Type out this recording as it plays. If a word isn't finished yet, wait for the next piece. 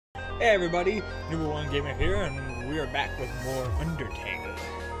Hey everybody, Number One Gamer here, and we are back with more Undertale.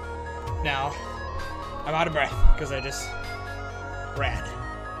 Now, I'm out of breath because I just ran.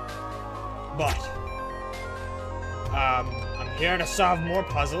 But, I'm here to solve more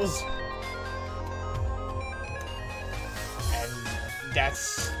puzzles. And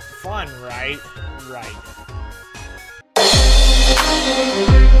that's fun, right? Right.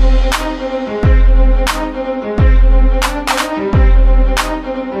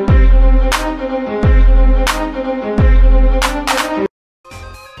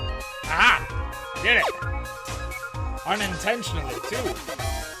 Did it! Unintentionally, too.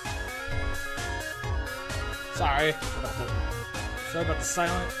 Sorry about the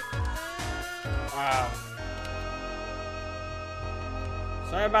silent.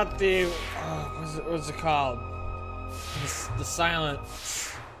 Sorry about the. What's it called? The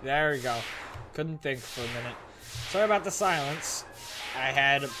silence. There we go. Couldn't think for a minute. Sorry about the silence. I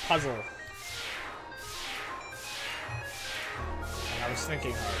had a puzzle. And I was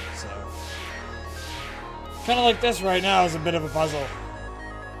thinking hard, so. Kind of like this right now is a bit of a puzzle,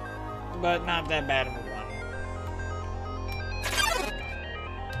 but not that bad of a one.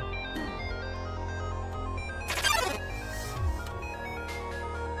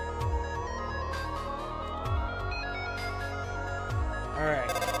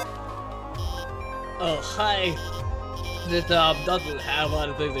 Alright. Oh, hi. This doesn't have a lot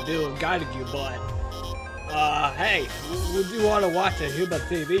of things to do with guiding you, but hey, would you want to watch a human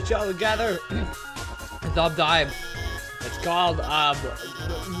TV show together? Sometime. It's called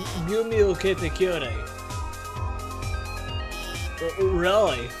Mew Mew Kitty Cutie.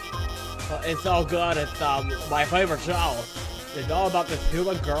 Really? It's so good. It's my favorite show. It's all about this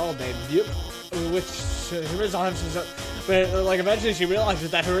human girl named Mew, which but like eventually she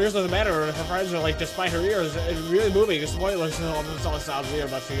realizes that her ears doesn't matter, and her friends are like, despite her ears, it's really moving. It's spoilers. This all sounds weird,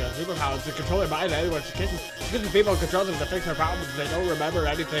 but she has superpowers to control her mind. Anyone she kisses people, controls them to fix her problems. They don't remember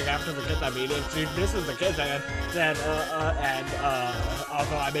anything after the kiss. I mean, if she misses the kiss,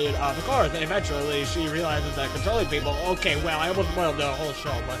 also, I mean, of course, eventually she realizes that controlling people. Okay, well, I almost spoiled the whole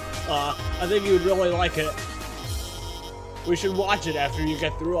show, but I think you'd really like it. We should watch it after you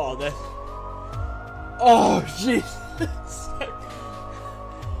get through all this. Oh, jeez.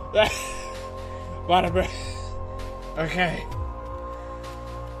 What a breath. Okay.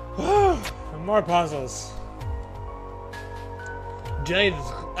 More puzzles. Jesus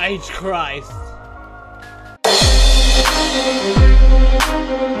H. Christ.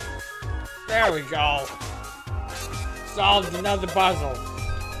 There we go. Solved another puzzle.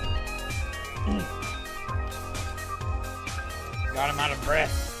 Got him out of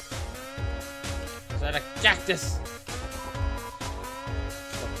breath. Is that a cactus?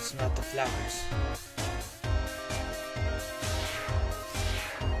 Smell the flowers.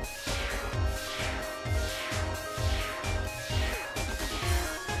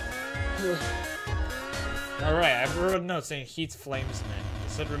 Alright, I wrote a note saying Heat's Flames name. It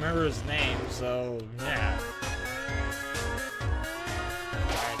said remember his name, so yeah.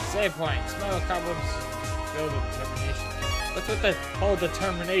 Alright, save point. Smell the cobwebs. Build determination. What's with the whole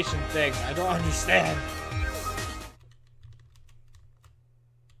determination thing? I don't understand.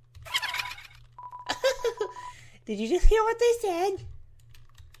 Did you just hear what they said?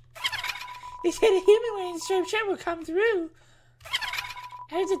 They said a human wearing a striped shirt will come through.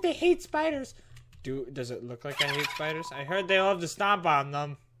 I heard that they hate spiders. Does it look like I hate spiders? I heard they love to stomp on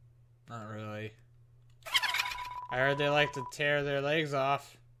them. Not really. I heard they like to tear their legs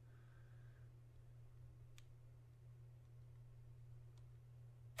off.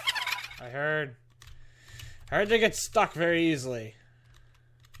 I heard they get stuck very easily.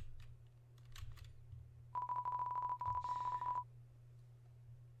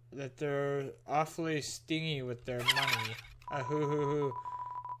 That they're awfully stingy with their money. Hoo.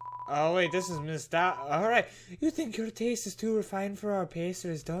 Oh wait, this is missed out. Alright, you think your taste is too refined for our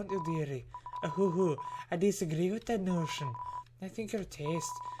pastries, don't you, dearie? Hoo. I disagree with that notion. I think your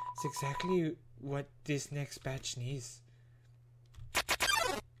taste is exactly what this next batch needs.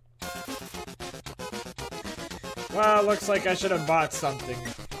 Well, looks like I should have bought something.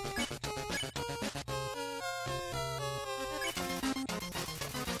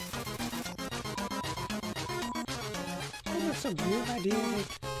 So good, my dear.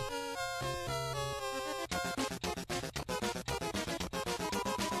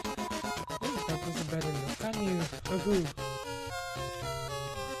 That was a better look on you. Woohoo.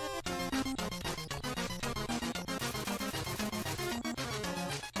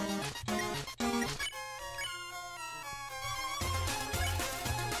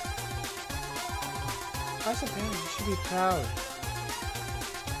 That's a man, you should be proud.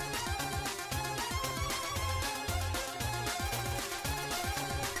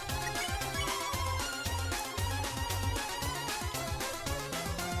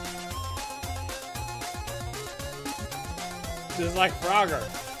 Just like Frogger.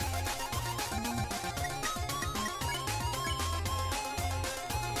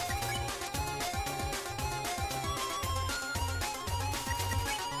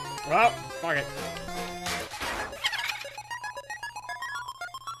 Well, fuck it.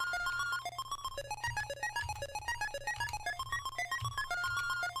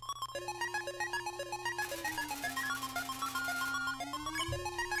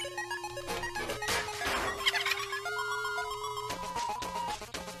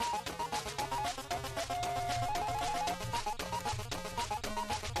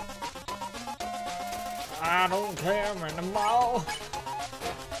 I don't care anymore.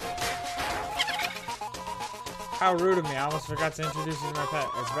 How rude of me. I almost forgot to introduce you to my pet.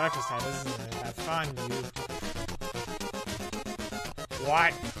 It's breakfast time, isn't it? Have fun, you.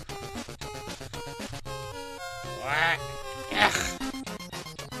 What? What? Ugh.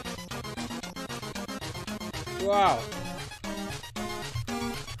 Wow.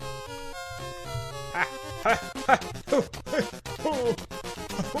 Ha, ha, ha.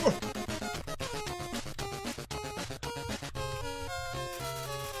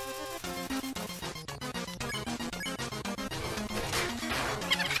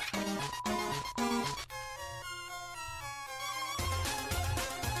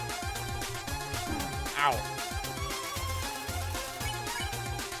 Ow.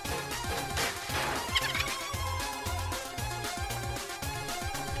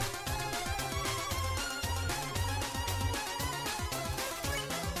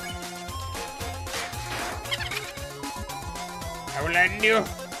 I will end you.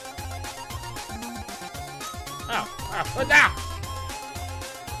 Oh, what the?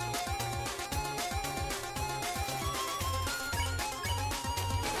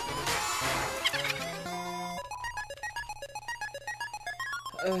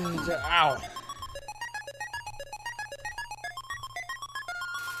 Ow.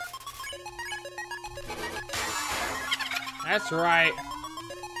 That's right.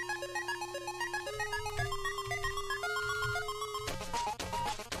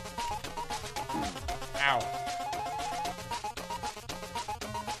 Ow.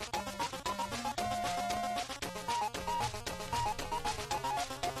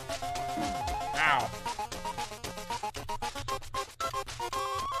 Ow.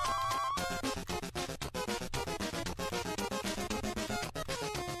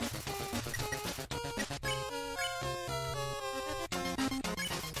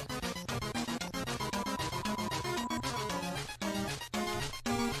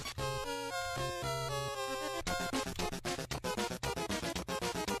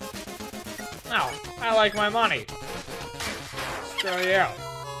 Oh, I like my money. Screw you.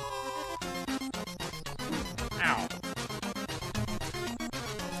 Ow.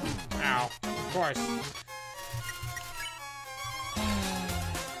 Ow. Of course.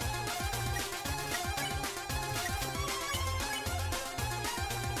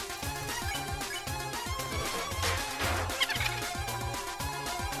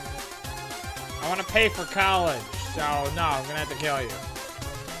 I want to pay for college, so no, I'm gonna have to kill you.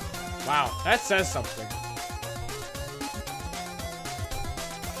 Wow, that says something.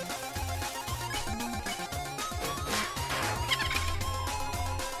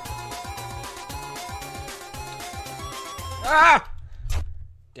 Ah!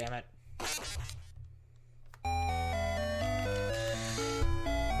 Damn it.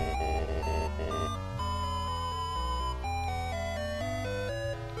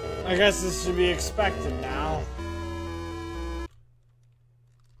 I guess this should be expected now.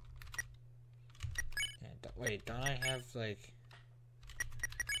 Wait, don't I have, like...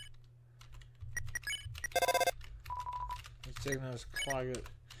 Let's take those, clog it.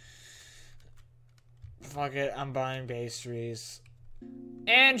 Fuck it, I'm buying pastries.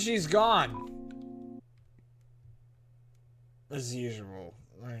 And she's gone! As usual.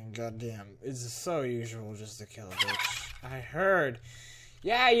 I mean, goddamn. It's so usual just to kill a bitch. I heard.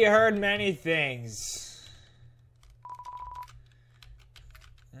 Yeah, you heard many things.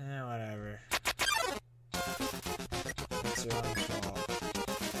 Whatever. It's your own fault.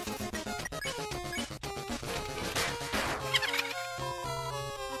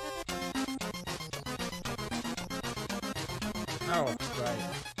 Oh, right.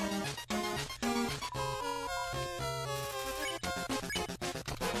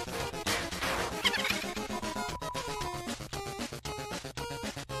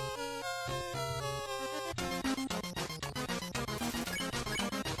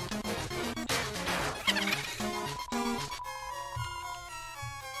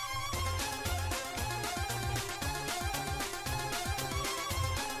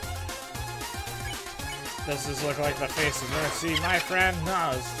 Does this look like the face of mercy, my friend?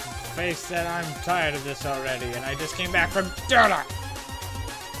 No, it's the face that I'm tired of this already, and I just came back from dinner!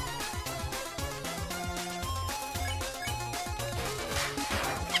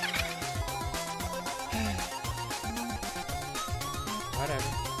 Whatever.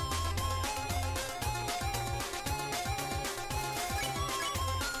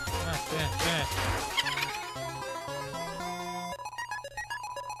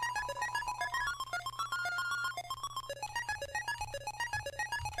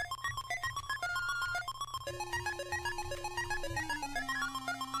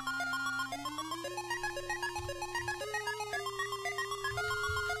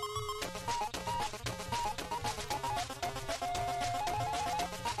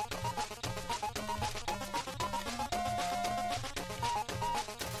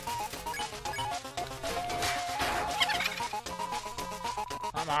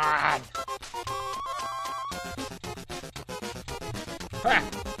 Come on! Ha!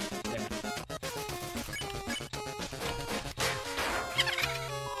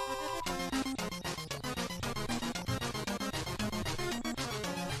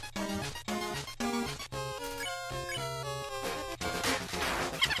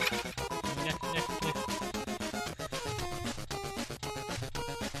 Damn it.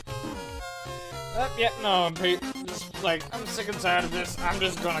 Yeah, no, I'm sick and tired of this. I'm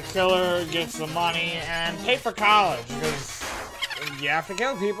just gonna kill her, get some money, and pay for college, because you have to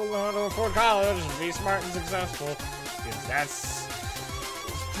kill people in order to afford college and be smart and successful, because that's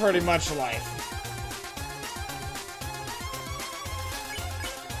pretty much life.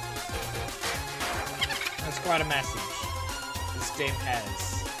 That's quite a message this game has.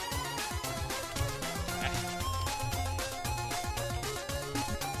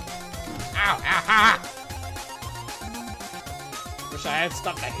 Ow, ow, ha! Wish I had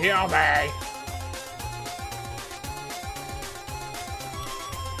stuff to heal me.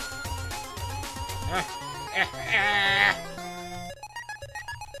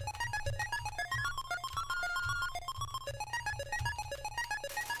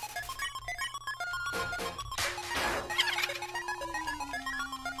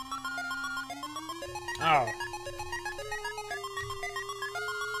 Oh.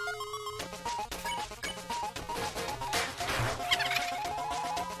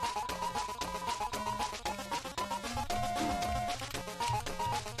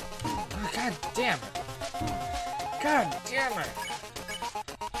 God damn it. God damn it.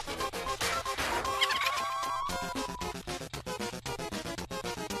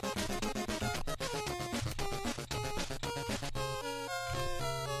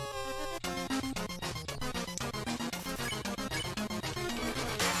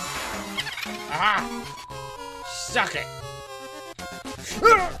 Aha! Suck it!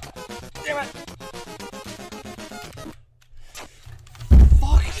 Damn it!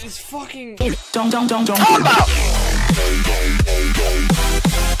 Fuck is fucking. Don't. Hold up!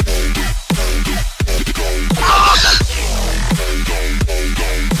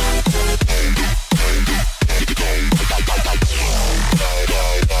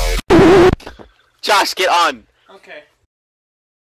 Josh, get on!